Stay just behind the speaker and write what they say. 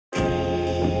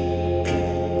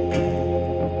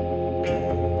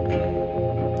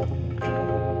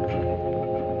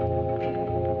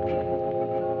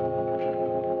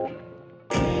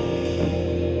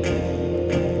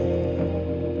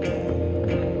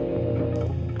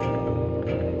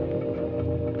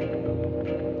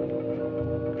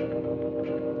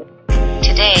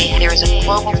there is a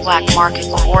global black market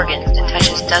for organs that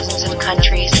touches dozens of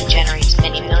countries and generates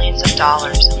many millions of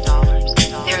dollars.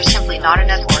 There are simply not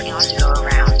enough organs to go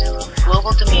around.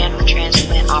 Global demand for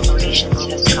transplant operations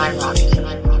has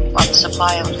skyrocketed, while the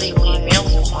supply of legally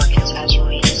available organs has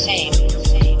remained the same.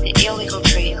 The illegal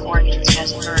trade in organs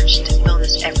has emerged to fill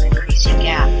this ever-increasing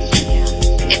gap.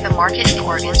 If the market in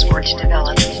organs were to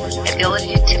develop,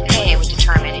 ability to pay would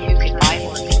determine who could buy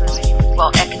organs,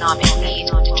 while economic need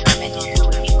would determine who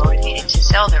would be motivated to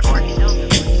sell their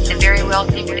organs. The very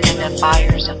wealthy would end up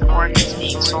buyers of organs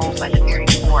being sold by the very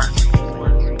poor.